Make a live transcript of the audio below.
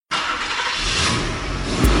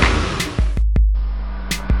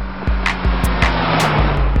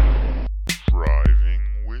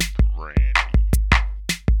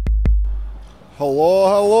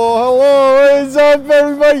Hello. What's up,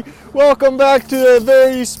 everybody? Welcome back to a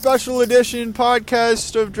very special edition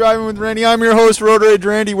podcast of Driving with Randy. I'm your host, Road Rage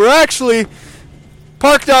Randy. We're actually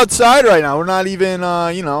parked outside right now. We're not even,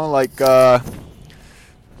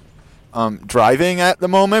 driving at the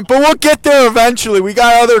moment, but we'll get there eventually. We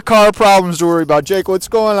got other car problems to worry about. Jake, what's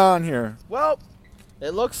going on here? Well,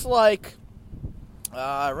 it looks like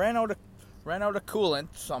I ran out of coolant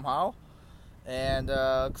somehow, and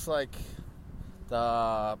looks like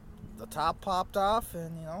the top popped off,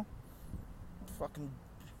 and fucking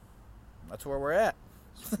that's where we're at.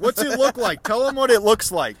 What's it look like? Tell them what it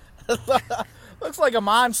looks like. Looks like a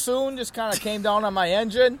monsoon just kind of came down on my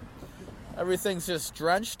engine. Everything's just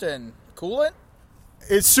drenched in coolant.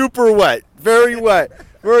 It's super wet, very wet,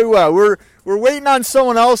 very wet. We're waiting on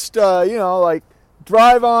someone else to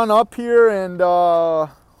drive on up here and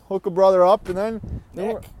hook a brother up, and then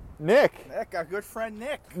Nick, our good friend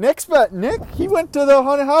Nick. Nick, he went to the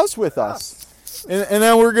haunted house with us, and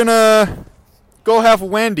then we're gonna go have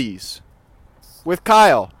Wendy's with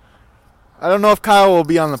Kyle. I don't know if Kyle will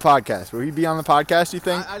be on the podcast. Will he be on the podcast, you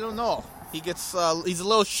think? I don't know. He's a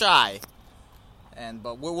little shy,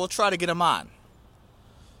 but we'll try to get him on.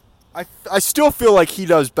 I still feel like he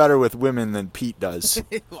does better with women than Pete does.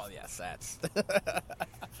 Well, yes, that's.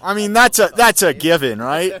 I mean, that's a given,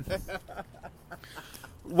 right?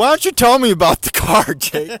 Why don't you tell me about the car,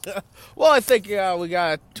 Jake? Well, I think we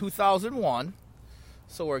got a 2001,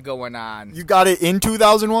 so we're going on. You got it in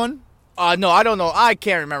 2001? No, I don't know. I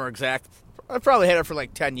can't remember exact. I probably had it for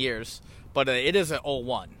like 10 years, but it is an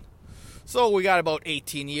 01. So we got about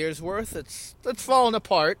 18 years worth. It's falling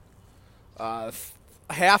apart.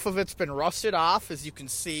 Half of it's been rusted off, as you can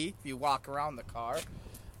see if you walk around the car.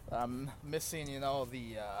 Missing,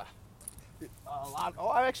 a lot.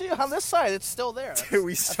 Oh, actually, on this side, it's still there.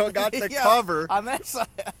 We still got the cover. On that side.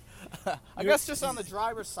 I guess just on the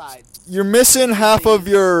driver's side. You're missing half of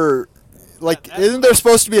your... isn't there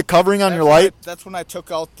supposed to be a covering on your light? That's when I took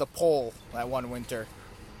out the pole that one winter.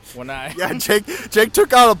 Yeah, Jake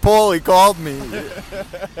took out a pole. He called me.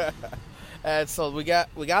 And so we got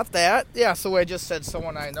that. Yeah, so I just said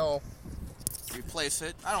someone I know replace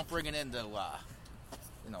it. I don't bring it into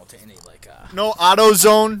to any no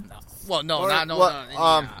AutoZone. No. Well, no, not no.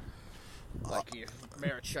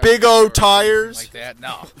 Big O tires like that.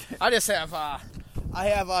 No, I just have. I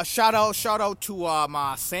have a shout out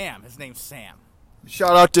to Sam. His name's Sam.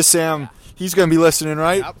 Shout out to Sam. Yeah. He's gonna be listening,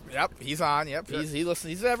 right? Yep. He's on. Yep. He listens.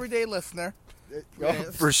 He's an everyday listener. Oh,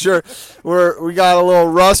 for sure. We got a little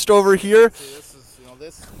rust over here. See,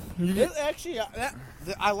 this actually,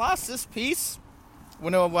 I lost this piece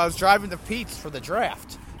when I was driving to Pete's for the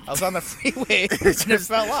draft. I was on the freeway and it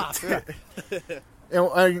fell off. Yeah.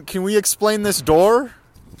 And, can we explain this door?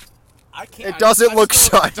 I can't. It doesn't look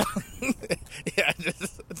shut. Yeah,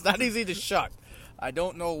 it's not easy to shut. I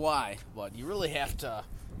don't know why, but you really have to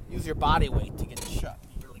use your body weight to get it shut.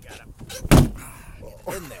 You really gotta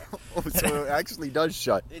get in there. Oh, so it actually does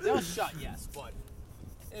shut. It does shut, yes, but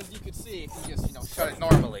as you can see, if you just shut it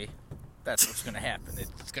normally, that's what's gonna happen.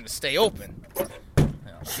 It's gonna stay open.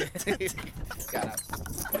 Gotta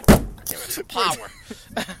give it some power.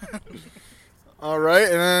 All right,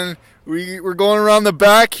 and then we're going around the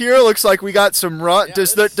back here. Looks like we got some rut. Yeah,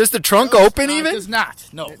 does the trunk open even? It does not.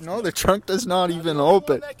 No, the trunk does not even open. The only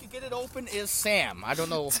one that can get it open is Sam. I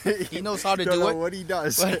don't know. He knows how to do it. Don't know what he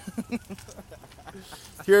does.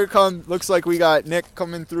 Here it comes. Looks like we got Nick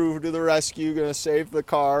coming through to the rescue, gonna save the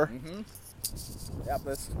car. Mm-hmm. Yep,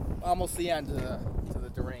 that's almost the end to the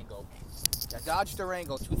Durango. Yeah, Dodge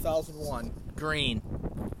Durango 2001 green.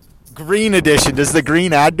 Green edition. Does the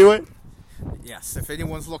green add to it? Yes. If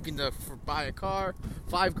anyone's looking to buy a car,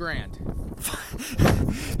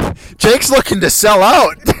 $5,000. Jake's looking to sell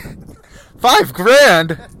out.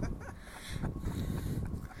 $5,000.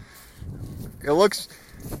 It looks.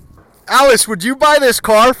 Alice, would you buy this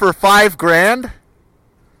car for $5,000?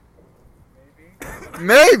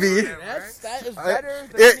 Maybe. That is better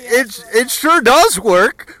than it sure does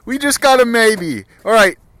work. We just got a maybe. All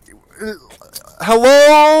right.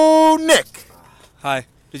 Hello, Nick. Hi.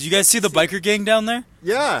 Did you guys see the biker gang down there?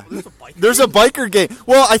 Yeah. There's a biker gang.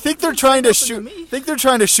 Well, I think they're trying to shoot. I think they're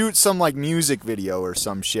trying to shoot some music video or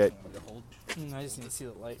some shit. I just need to see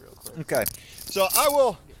the light real quick. Okay. So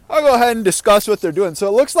I'll go ahead and discuss what they're doing. So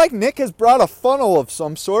it looks like Nick has brought a funnel of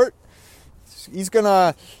some sort. He's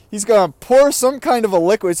gonna pour some kind of a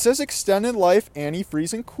liquid. It says extended life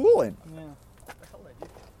antifreeze coolant. Yeah. What the hell did I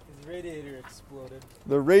do? His radiator exploded.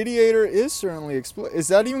 The radiator is certainly exploded. Is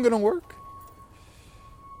that even gonna work?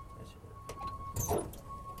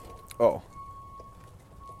 Oh.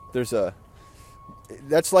 There's a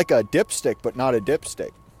That's like a dipstick, but not a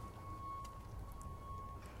dipstick.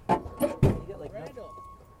 Randall,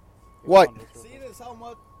 What? see this how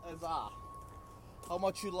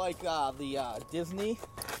much you like the Disney?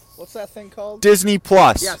 What's that thing called? Disney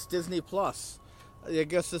Plus. Yes, Disney Plus. I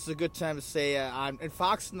guess this is a good time to say in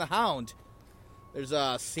Fox and the Hound. There's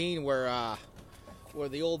a scene where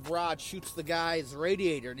the old broad shoots the guy's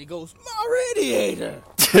radiator, and he goes, "My radiator!"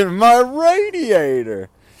 My radiator.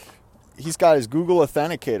 He's got his Google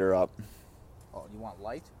Authenticator up. Oh, you want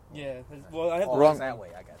light? Yeah. Well, I have Oh, Wrong. it's that way,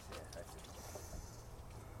 I guess. Yeah, I see.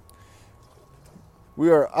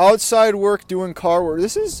 We are outside work doing car work.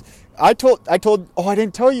 This is. I told. Oh, I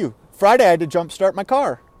didn't tell you. Friday I had to jump start my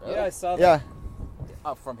car. Yeah, I saw that. Yeah.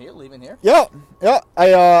 From here, leaving here. Yeah.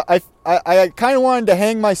 I kind of wanted to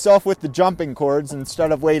hang myself with the jumping cords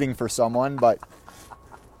instead of waiting for someone, but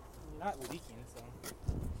You're not leaking, so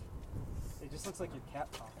it just looks like your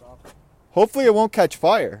cap popped off. hopefully it won't catch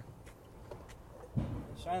fire.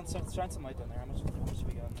 Shine some light down there. How much do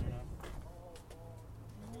we got in there now?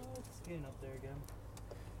 It's getting up there again.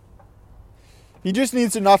 He just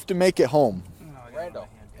needs enough to make it home. Oh, I got it in Randall. my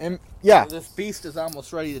hand. And yeah. This beast is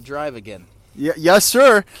almost ready to drive again. Yes,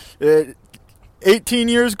 sir. 18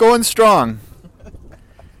 years going strong.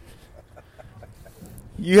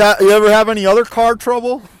 You ever have any other car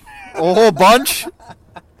trouble? A whole bunch?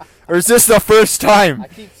 Or is this the first time? I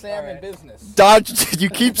keep Sam in business. Dodge, you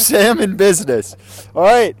keep Sam in business. All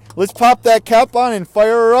right, let's pop that cap on and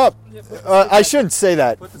fire her up. Yeah, put the stick I back- shouldn't say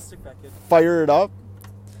that. Put the stick back in. Fire it up.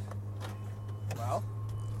 Well,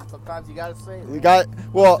 sometimes you gotta say We it. got,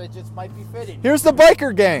 well, It just might be fitting. here's the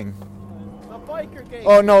biker gang. The biker game.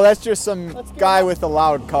 Oh, no, that's just some Let's get guy him up. with a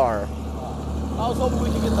loud car. I was hoping we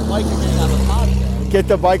could get the biker game on the podcast. Get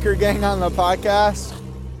the biker gang on the podcast.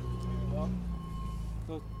 Well,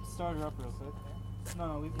 go start her up real quick.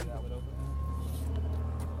 No, leave that one open.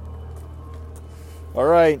 All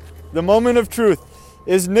right, the moment of truth.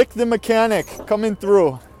 Is Nick the mechanic coming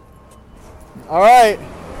through? All right.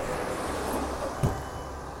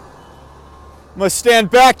 I'm gonna stand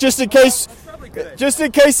back just in case, That's probably good.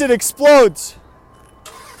 it explodes.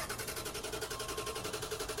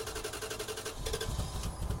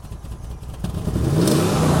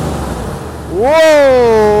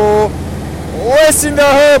 Whoa! Listen to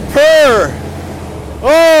her purr.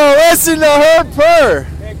 Oh, listen to her purr.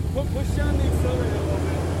 Hey, push down the accelerator a little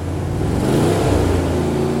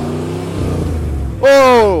bit.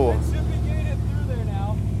 Whoa! It should be getting it through there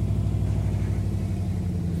now.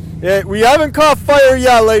 Yeah, we haven't caught fire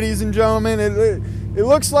yet, ladies and gentlemen. It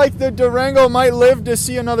looks like the Durango might live to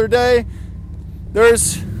see another day.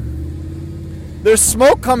 There's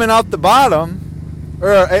smoke coming out the bottom.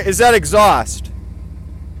 Or is that exhaust?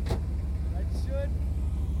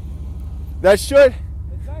 That should.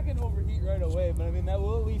 It's not going to overheat right away, but I mean, that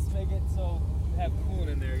will at least make it so you have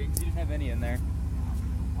coolant in there, because you didn't have any in there.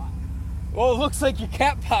 Well, it looks like your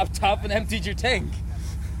cap popped up and emptied your tank.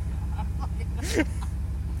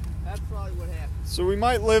 That's probably what happened. So we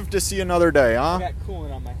might live to see another day, I huh? got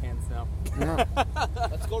coolant on my hands now.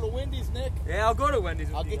 Let's go to Wendy's, Nick. Yeah, I'll go to Wendy's.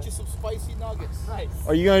 with I'll get you some spicy nuggets. Nice.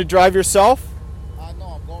 Are you going to drive yourself? No,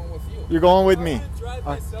 I'm going with you. You're going with me. I didn't drive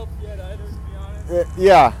myself yet either, to be honest.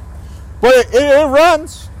 Yeah. But it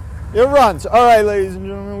runs. It runs. All right, ladies and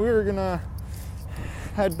gentlemen, we're going to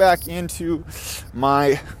head back into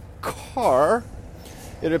my car.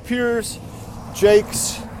 It appears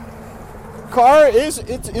Jake's car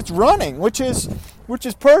it's running, which is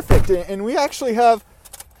perfect. And we actually have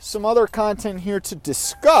some other content here to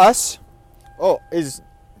discuss. Oh,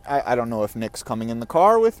 I don't know if Nick's coming in the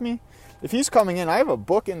car with me. If he's coming in, I have a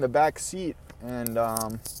book in the back seat, and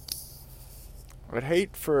I'd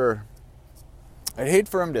hate for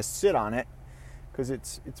him to sit on it because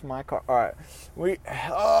it's my car. All right,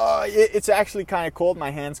 it's actually kind of cold.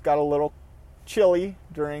 My hands got a little chilly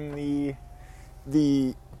during the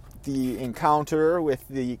encounter with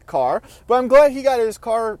the car, but I'm glad he got his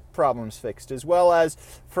car problems fixed, as well as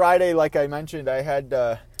Friday, like I mentioned, I had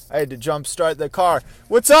to jump start the car.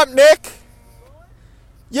 What's up, Nick?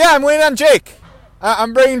 Yeah, I'm waiting on Jake.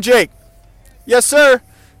 I'm bringing Jake. Yes, sir.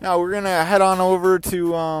 Now we're gonna head on over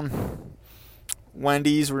to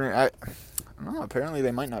Wendy's. I don't know. Apparently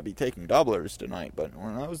they might not be taking doublers tonight, but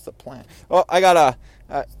that was the plan. Oh, I gotta.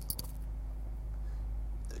 I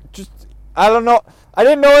don't know. I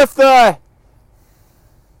didn't know if the.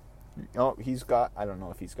 Oh, he's got. I don't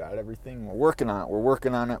know if he's got everything. We're working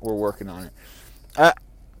on it.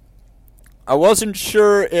 I wasn't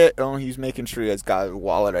sure it. Oh, he's making sure he has got his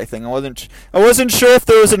wallet. I think I wasn't sure if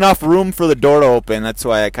there was enough room for the door to open. That's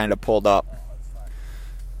why I kind of pulled up.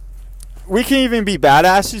 we can even be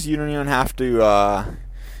badasses. You don't even have to.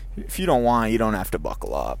 If you don't want, you don't have to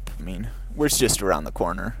buckle up. I mean, we're just around the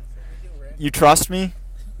corner. You trust me?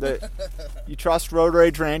 You trust Road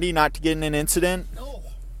Rage Randy not to get in an incident? No.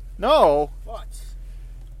 No. What?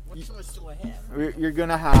 What choice do I have? You're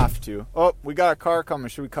gonna have to. Oh, we got a car coming.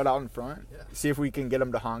 Should we cut out in front? Yeah. See if we can get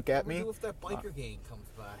him to honk at What do me. we do if that biker gang comes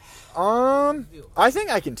by? I think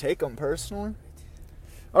I can take them personally.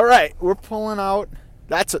 All right, we're pulling out.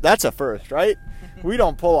 That's a first, right? We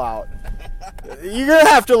don't pull out. You're gonna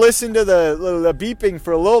have to listen to the beeping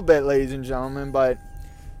for a little bit, ladies and gentlemen. But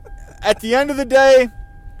at the end of the day,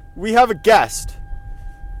 we have a guest.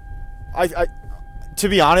 To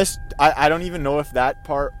be honest, I don't even know if that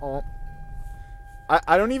part.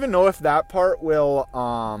 I don't even know if that part will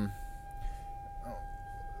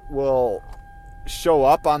show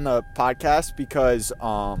up on the podcast because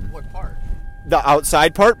What part? the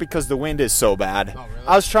outside part, because the wind is so bad. Oh, really?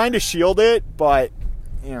 I was trying to shield it, but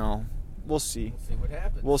we'll see. We'll see what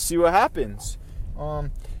happens. We'll see what happens.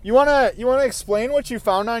 You wanna explain what you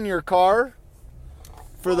found on your car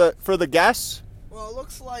for the guests? Well, it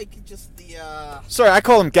looks like just the. Sorry, I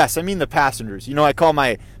call them guests. I mean the passengers. I call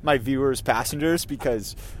my viewers passengers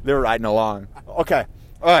because they're riding along. Okay.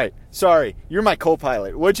 All right. Sorry. You're my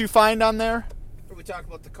co-pilot. What'd you find on there? Are we talking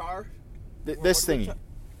about the car? This What are we thingy.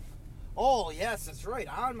 Oh yes, that's right.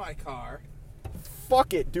 On my car.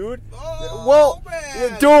 Fuck it, dude. Oh, Well,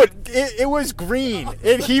 man. dude, it was green.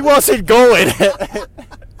 He wasn't going.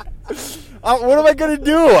 What am I going to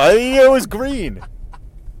do? It was green.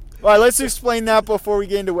 All right, let's explain that before we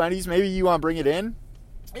get into Wendy's. Maybe you want to bring it in?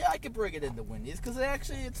 Yeah, I could bring it into Wendy's because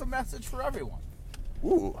it's a message for everyone.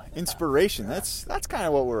 Ooh, inspiration. That's kind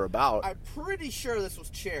of what we're about. I'm pretty sure this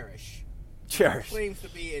was Cherish. Cheers. Claims to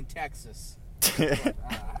be in Texas. I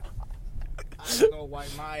don't know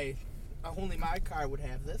why only my car would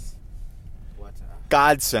have this. But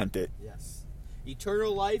God sent it. yes,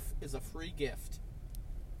 eternal life is a free gift.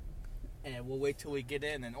 And we'll wait till we get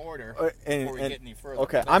in and order before we get any further.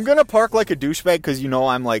 Okay, I'm going to park like a douchebag because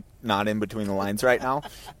I'm like not in between the lines right now.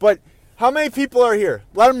 But how many people are here?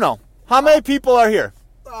 Let them know. How many people are here?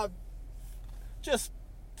 Just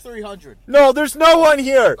 300. No, there's no one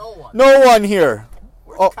here. No one. No one here.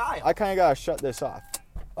 Where's Kyle? I kind of got to shut this off.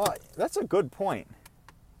 Oh, that's a good point.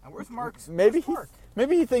 And where's Mark's? Maybe where's Mark?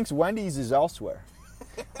 maybe he thinks Wendy's is elsewhere.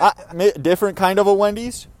 Different kind of a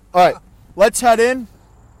Wendy's. All right, let's head in.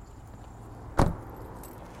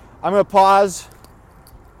 I'm going to pause.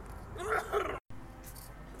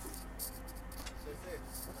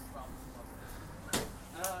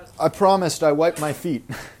 I promised I wipe my feet.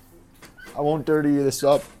 I won't dirty this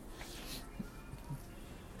up.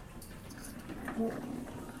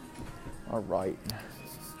 All right.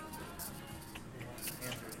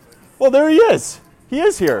 Well, there he is. He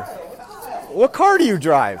is here. What car do you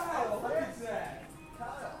drive?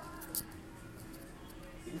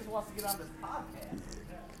 He just wants to get on this podcast.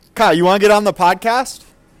 Kyle, you want to get on the podcast?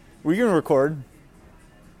 We can record.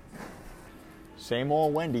 Same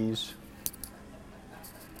old Wendy's.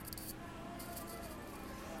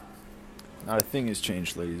 Not a thing has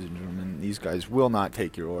changed, ladies and gentlemen. These guys will not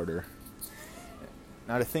take your order.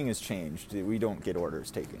 Not a thing has changed. We don't get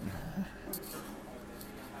orders taken.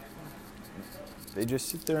 They just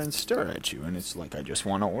sit there and stare at you, and it's like, I just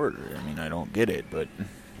want to order. I mean, I don't get it, but...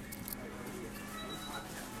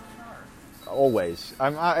 Always.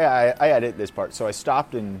 I edit this part, so I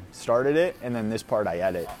stopped and started it, and then this part I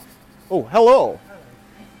edit. Oh, hello!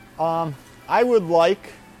 I would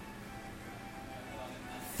like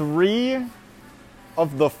 3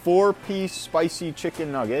 of the 4-piece spicy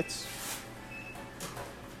chicken nuggets.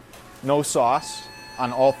 No sauce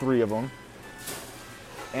on all 3 of them.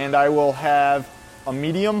 And I will have a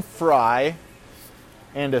medium fry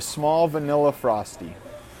and a small vanilla frosty.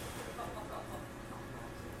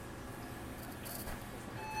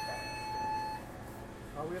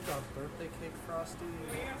 We have a birthday cake frosty.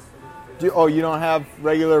 You don't have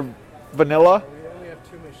regular vanilla? We only have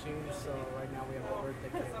 2 machines, so right now we have a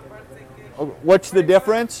birthday cake. Oh, what's the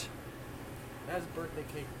difference? It has birthday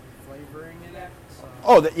cake flavoring in it. So.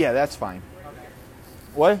 Oh, yeah, that's fine. Okay.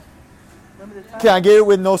 What? Can I get it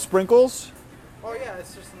with no sprinkles? Oh yeah,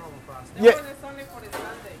 it's just a normal frosty. Yeah. It's only for the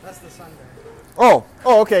Sunday. That's the Sunday. Oh,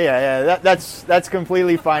 okay, yeah. That's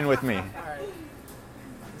completely fine with me. All right.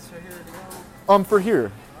 So here to go. For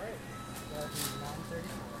here. All right. That'd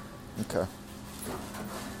be $9.30. Okay.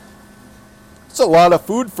 It's a lot of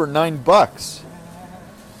food for $9. So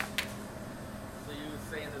you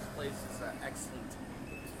saying this place is an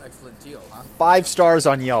excellent deal, huh? 5 stars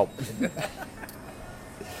on Yelp.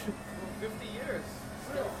 50 years,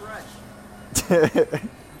 still fresh.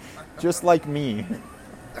 just like me.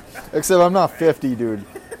 Except I'm not 50, dude.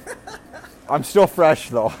 I'm still fresh,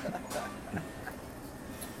 though.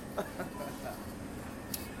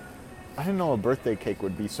 I didn't know a birthday cake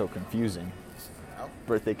would be so confusing. No?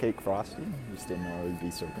 Birthday cake frosting? Just didn't know it would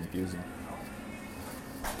be so confusing.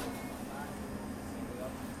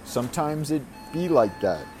 Sometimes it be like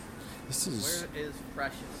that. This is... Where is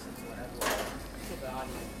Precious? Is what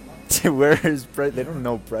everyone- Where is Precious? They don't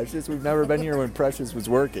know Precious. We've never been here when Precious was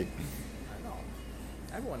working. I know.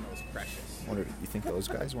 Everyone knows Precious. Wonder, you think those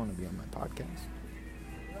guys want to be on my podcast?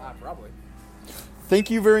 Probably.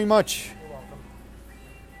 Thank you very much. You're welcome.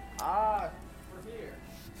 We're here.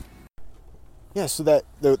 Yeah, so that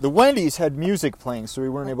the Wendy's had music playing, so we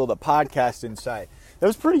weren't able to podcast inside. That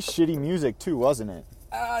was pretty shitty music too, wasn't it?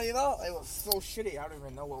 You know, it was so shitty. I don't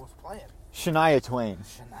even know what was playing. Shania Twain.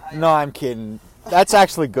 Shania. No, I'm kidding. That's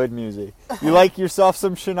actually good music. You like yourself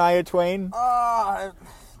some Shania Twain? I have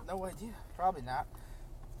no idea. Probably not.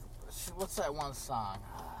 What's that one song?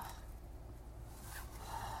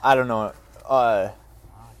 I don't know. I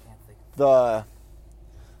can't think. The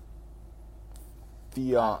I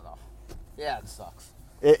don't know. Yeah, it sucks.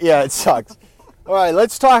 yeah, it sucks. All right,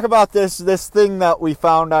 let's talk about this thing that we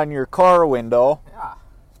found on your car window. Yeah.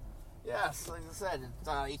 Yes, like I said,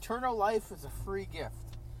 eternal life is a free gift.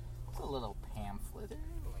 It's a little pamphlet.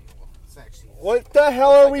 It's actually. What the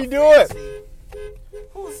hell are we doing?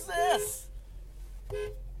 Who's this?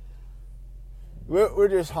 We're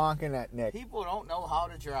just honking at Nick. People don't know how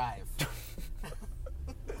to drive.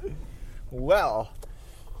 Well,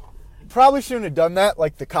 probably shouldn't have done that.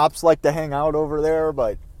 Like, the cops like to hang out over there,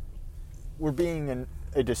 but we're being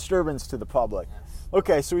a disturbance to the public. Yes.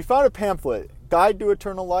 Okay, so we found a pamphlet, Guide to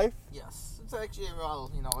Eternal Life. Yes, it's actually,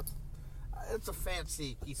 well, you know, it's a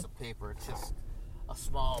fancy piece of paper. It's just a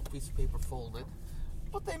small piece of paper folded.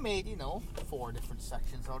 But they made, 4 different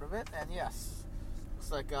sections out of it. And yes, it's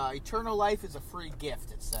like eternal life is a free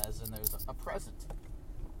gift, it says. And there's a present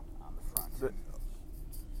on the front.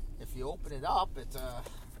 If you open it up, it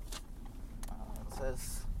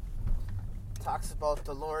says, talks about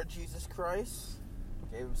the Lord Jesus Christ.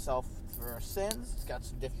 Gave himself for our sins. It's got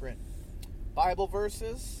some different Bible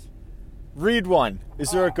verses. Read one.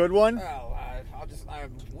 Is there a good one? Well,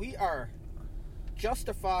 we are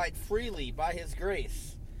justified freely by his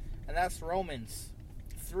grace. And that's Romans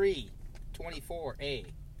 3:24a.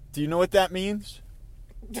 Do you know what that means?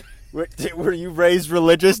 Were you raised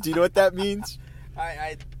religious? Do you know what that means?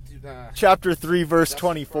 Chapter 3, verse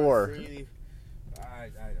 24. I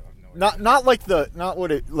don't know. Not like the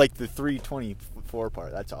 3:24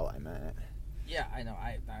 part. That's all I meant. Yeah, I know.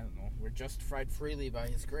 I don't know. We're justified freely by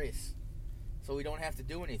his grace, so we don't have to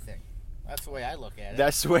do anything. That's the way I look at it.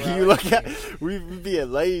 That's the way you look at it. We'd be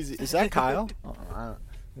lazy. Is that Kyle?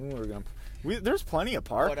 There's plenty of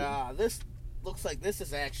parking. But this looks like this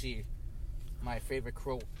is actually my favorite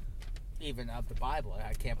quote, even of the Bible.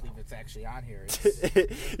 I can't believe it's actually on here.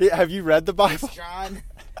 Have you read the Bible? It's John.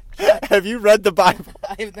 Have you read the Bible?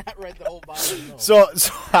 I have not read the whole Bible. No. So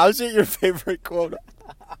how's it your favorite quote?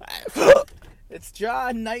 It's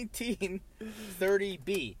John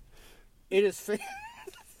 19:30b. It is finished.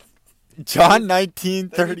 John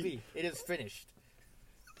 19:30. It is finished.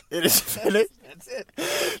 It is finished. That's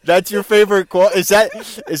it. That's your favorite quote. Is that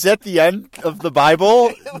the end of the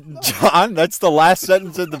Bible, John? That's the last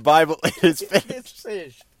sentence of the Bible. It is finished. It's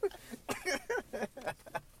finished.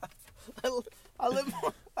 I live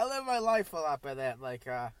my life a lot by that. Like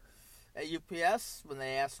at UPS, when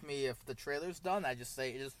they ask me if the trailer's done, I just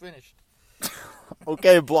say it is finished.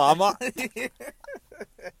 Okay, Blama.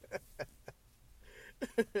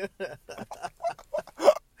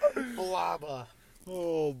 Blabba.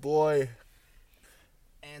 Oh boy.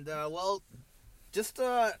 And well, just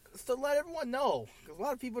to let everyone know, because a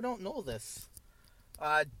lot of people don't know this,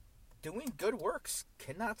 doing good works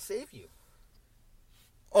cannot save you.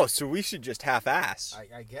 Oh, so we should just half-ass.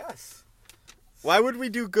 I guess. Why would we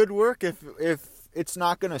do good work if it's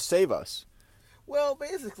not going to save us? Well,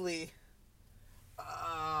 basically,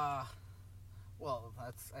 well,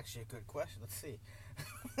 that's actually a good question. Let's see.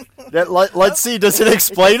 Let's see. Does it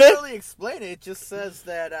explain it? Doesn't it? really explain it. It just says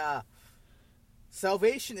that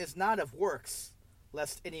salvation is not of works,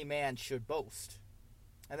 lest any man should boast,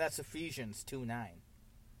 and that's Ephesians 2:9.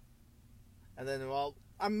 And then, well,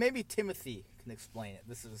 maybe Timothy can explain it.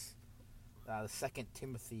 This is the 2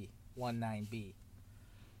 Timothy 1:9b.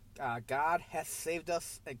 God hath saved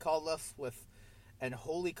us and called us with an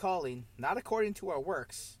holy calling, not according to our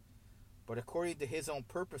works, but according to his own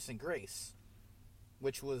purpose and grace,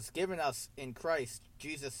 which was given us in Christ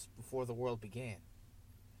Jesus before the world began.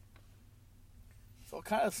 So it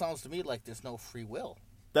kind of sounds to me like there's no free will.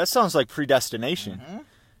 That sounds like predestination. Mm-hmm.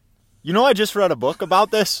 You know, I just read a book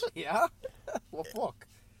about this. Yeah? What book?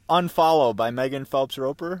 Unfollow by Megan Phelps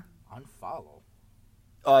Roper.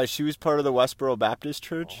 Unfollow. She was part of the Westboro Baptist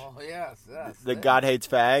Church. Oh, yes. The God Hates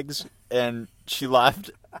Fags, and she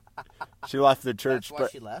left. She left the church, That's why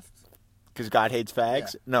she left? because God hates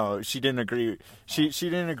fags. Yeah. No, she didn't agree. She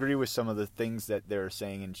didn't agree with some of the things that they were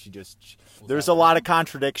saying, and there's that a lot of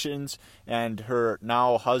contradictions. And her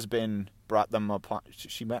now husband brought them upon.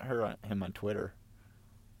 She met him on Twitter.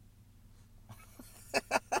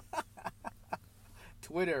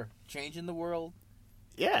 Twitter, changing the world,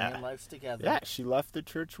 Yeah, bringing lives together. yeah. She left the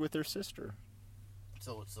church with her sister.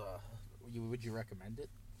 So it's would you recommend it?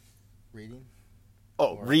 Reading?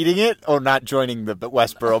 Oh, reading it? Oh, not joining the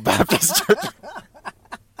Westboro Baptist Church.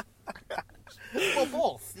 Well,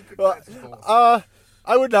 both. You could practice both.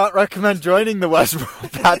 I would not recommend joining the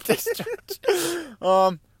Westboro Baptist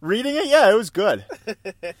Church. Reading it, yeah, it was good.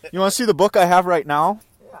 You want to see the book I have right now?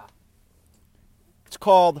 Yeah. It's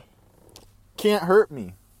called Can't Hurt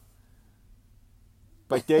Me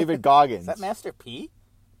by David Goggins. Is that Master P?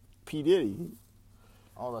 P. Diddy.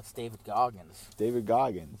 Oh, that's David Goggins. David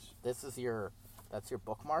Goggins. That's your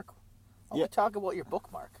bookmark? Oh, Yeah. we talk about your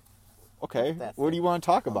bookmark. Okay, That's what it. do you want to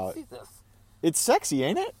talk Oh, about? see this. It's sexy,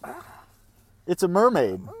 ain't it? It's a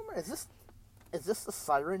mermaid. Is this the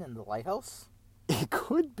siren in the lighthouse? It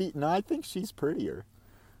could be. No, I think she's prettier.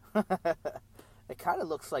 It kind of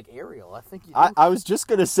looks like Ariel. I think you do. I was just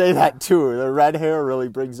going to say that too. The red hair really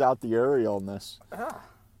brings out the Arielness.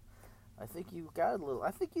 I think you got a little.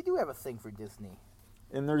 I think you do have a thing for Disney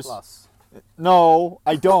And there's Plus. no,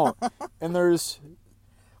 I don't. And there's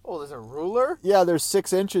There's a ruler. there's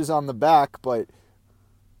 6 inches on the back, but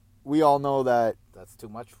we all know that That's too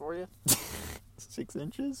much for you. 6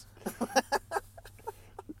 inches.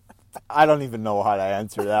 I don't even know how to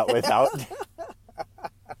answer that without.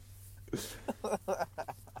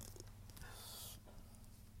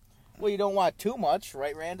 Well, you don't want too much,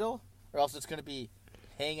 right, Randall? Or else it's going to be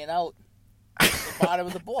hanging out at the bottom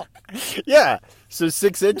of the book. Yeah, so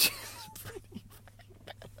 6 inches.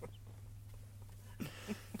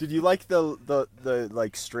 Did you like the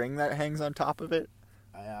like string that hangs on top of it?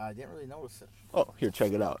 I didn't really notice it. Oh, here,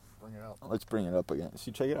 check it out. Bring it out. Let's bring it up again.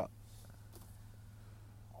 See, check it out.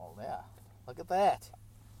 Oh yeah, look at that.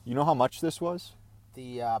 You know how much this was?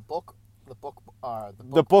 The bookmark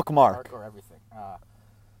The bookmark. or everything.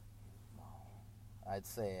 I'd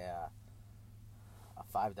say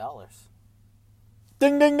 $5.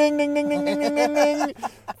 Ding, ding, ding, ding, ding, ding, ding, ding, ding, ding.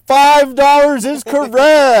 $5 is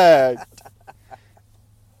correct.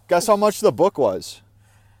 Guess how much the book was?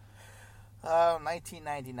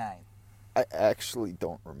 $19.99. I actually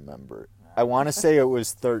don't remember. I want to say it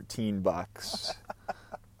was $13.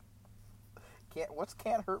 What's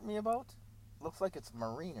Can't Hurt Me about? Looks like it's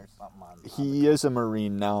Marine or something on He is a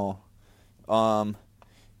Marine now.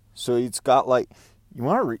 So it's got like, you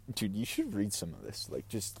want to read, dude, you should read some of this. Like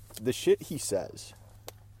just the shit he says.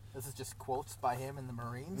 This is just quotes by him in the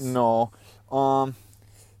Marines? No.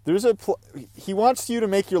 He wants you to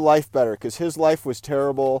make your life better because his life was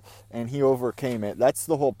terrible and he overcame it. That's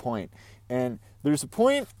the whole point. And there's a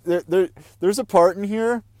point, there's a part in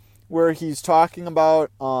here where he's talking about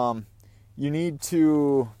you need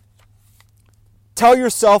to tell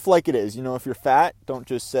yourself like it is. You know, if you're fat, don't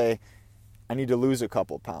just say, I need to lose a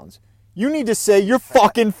couple pounds. You need to say, you're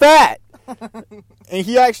fucking fat. And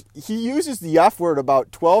he uses the F word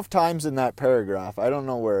about 12 times in that paragraph. I don't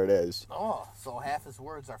know where it is. Oh, so half his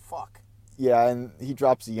words are fuck. Yeah, and he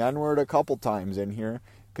drops the N word a couple times in here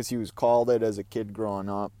because he was called it as a kid growing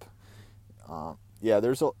up.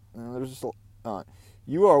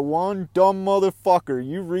 You are one dumb motherfucker.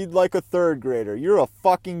 You read like a third grader. You're a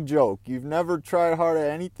fucking joke. You've never tried hard at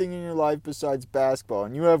anything in your life besides basketball,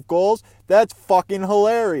 and you have goals? That's fucking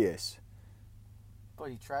hilarious. But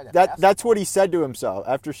he tried That's what he said to himself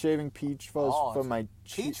after shaving peach fuzz from my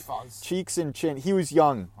cheeks and chin. He was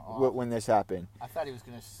young when this happened. I thought he was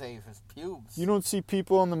going to save his pubes. You don't see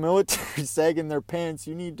people in the military sagging their pants.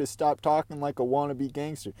 You need to stop talking like a wannabe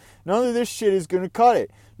gangster. None of this shit is going to cut it.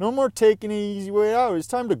 No more taking an easy way out. It's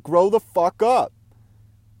time to grow the fuck up.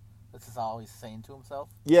 This is all he's saying to himself?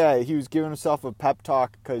 Yeah, he was giving himself a pep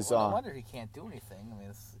talk because... no wonder he can't do anything. I mean,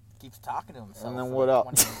 he keeps talking to himself. And then what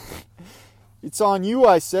else? It's on you,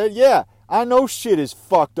 I said. Yeah, I know shit is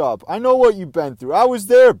fucked up. I know what you've been through. I was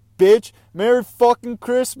there, bitch. Merry fucking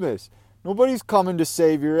Christmas. Nobody's coming to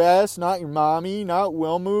save your ass. Not your mommy, not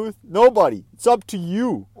Wilmuth. Nobody. It's up to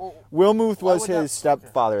you. Well, Wilmuth was his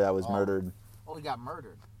stepfather that was murdered. Oh, he got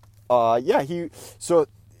murdered. Yeah,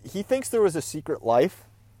 he thinks there was a secret life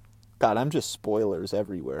God, I'm just spoilers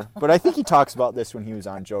everywhere. But I think he talks about this when he was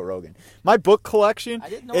on Joe Rogan. My book collection I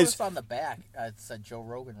didn't is... notice on the back it said Joe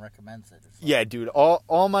Rogan recommends it. Or something. Yeah, dude,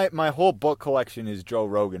 all my whole book collection is Joe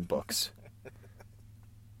Rogan books.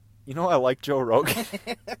 You know I like Joe Rogan?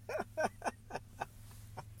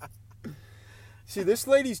 See, this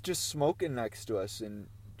lady's just smoking next to us, and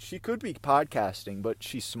she could be podcasting, but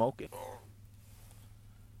she's smoking.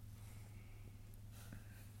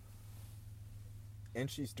 And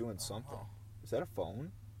she's doing something. Is that a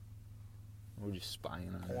phone? Or we're just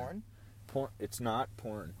spying on her? Porn? Porn. It's not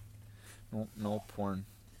porn. No porn.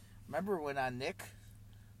 Remember when Nick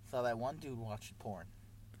saw that one dude watching porn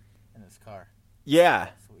in his car? Yeah.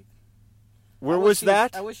 Sweet. Where was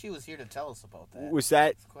that? I wish he was here to tell us about that. Was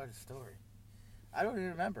that? It's quite a story. I don't even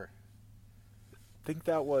remember. I think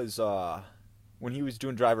that was when he was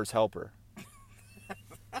doing Driver's Helper.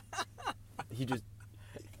 He just...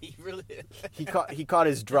 He really... He caught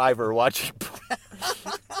his driver watching porn.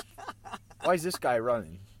 Why is this guy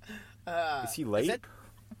running? Is he late?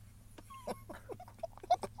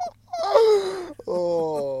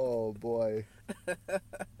 Oh, boy.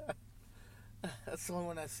 That's the only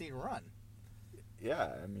one I've seen run. Yeah,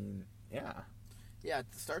 I mean, yeah. Yeah,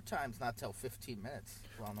 the start time's not till 15 minutes.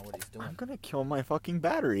 I don't know what he's doing. I'm gonna kill my fucking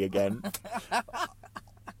battery again.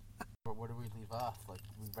 Where do we leave off? Like,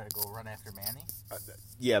 we better go run after Manny?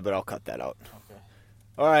 Yeah, but I'll cut that out. Okay.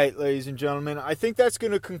 All right, ladies and gentlemen, I think that's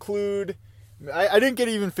gonna conclude. I didn't get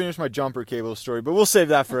to even finish my jumper cable story, but we'll save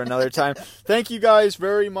that for another time. Thank you guys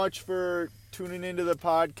very much for tuning into the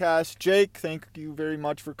podcast. Jake, thank you very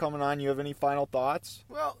much for coming on. You have any final thoughts?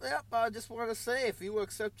 Well, yep, I just want to say, if you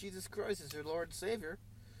accept Jesus Christ as your Lord and Savior,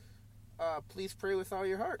 please pray with all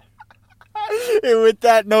your heart. And with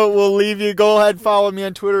that note, we'll leave you. Go ahead, follow me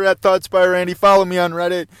on Twitter at Thoughts by Randy. Follow me on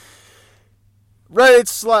Reddit.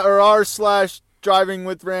 r/Driving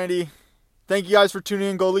with Randy. Thank you guys for tuning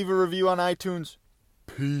in. Go leave a review on iTunes.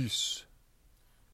 Peace.